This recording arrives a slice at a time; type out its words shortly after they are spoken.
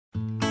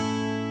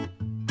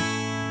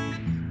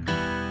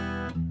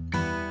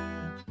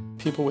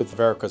People with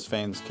varicose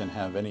veins can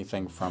have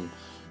anything from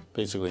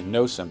basically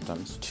no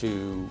symptoms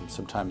to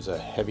sometimes a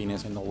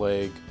heaviness in the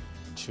leg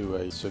to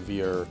a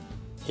severe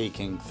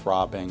aching,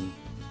 throbbing.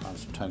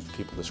 Sometimes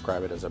people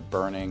describe it as a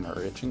burning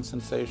or itching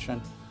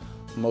sensation.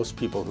 Most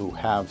people who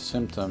have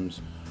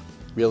symptoms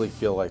really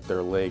feel like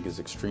their leg is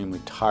extremely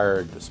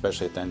tired,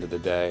 especially at the end of the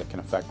day. It can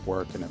affect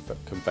work, and it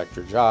can affect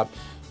your job,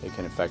 it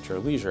can affect your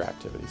leisure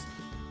activities.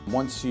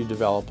 Once you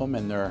develop them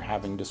and they're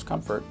having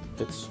discomfort,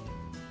 it's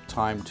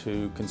time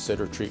to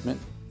consider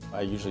treatment. I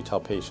usually tell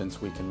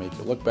patients we can make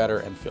you look better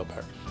and feel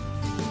better.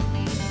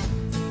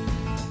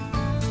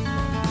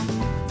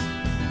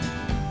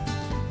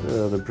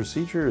 The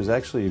procedure is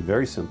actually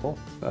very simple.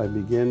 I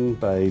begin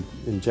by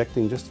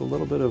injecting just a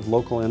little bit of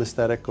local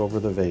anesthetic over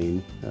the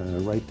vein,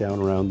 right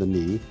down around the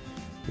knee.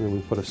 And then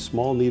we put a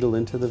small needle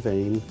into the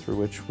vein through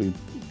which we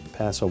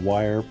pass a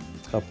wire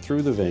up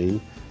through the vein,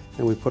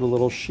 and we put a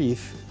little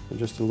sheath,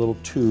 just a little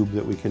tube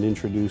that we can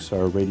introduce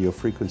our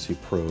radiofrequency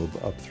probe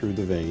up through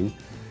the vein.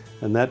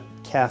 And that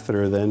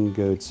catheter then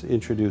gets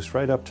introduced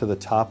right up to the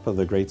top of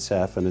the great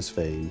saphenous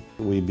vein.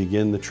 We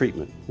begin the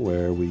treatment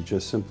where we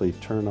just simply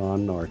turn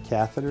on our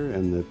catheter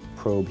and the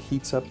probe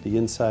heats up the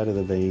inside of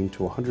the vein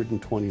to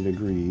 120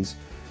 degrees,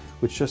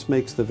 which just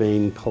makes the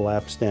vein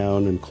collapse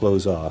down and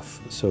close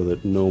off so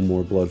that no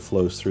more blood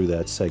flows through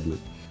that segment.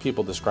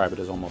 People describe it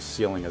as almost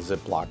sealing a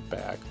Ziploc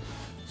bag.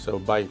 So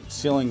by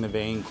sealing the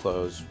vein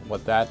closed,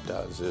 what that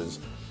does is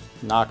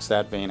knocks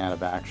that vein out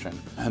of action,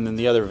 and then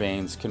the other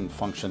veins can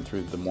function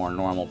through the more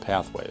normal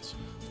pathways.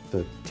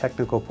 The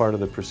technical part of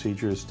the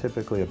procedure is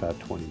typically about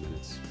 20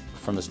 minutes.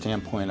 From a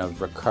standpoint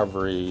of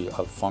recovery,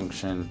 of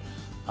function,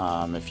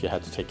 if you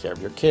had to take care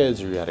of your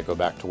kids or you had to go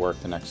back to work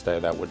the next day,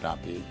 that would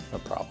not be a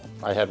problem.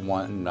 I had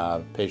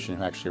one patient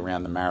who actually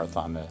ran the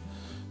marathon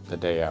the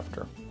day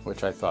after,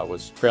 which I thought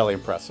was fairly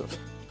impressive.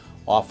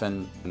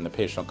 Often the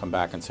patient will come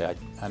back and say,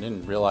 I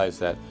didn't realize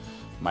that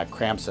my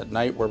cramps at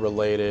night were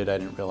related. I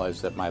didn't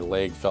realize that my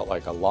leg felt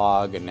like a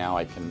log, and now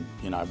I can,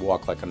 I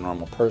walk like a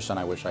normal person.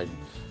 I wish I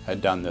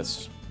had done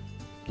this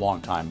a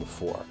long time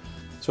before.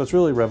 So it's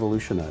really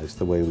revolutionized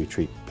the way we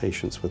treat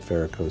patients with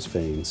varicose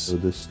veins. So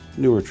this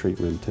newer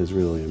treatment has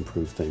really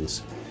improved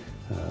things.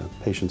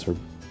 Patients are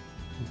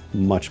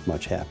much,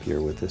 much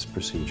happier with this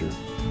procedure.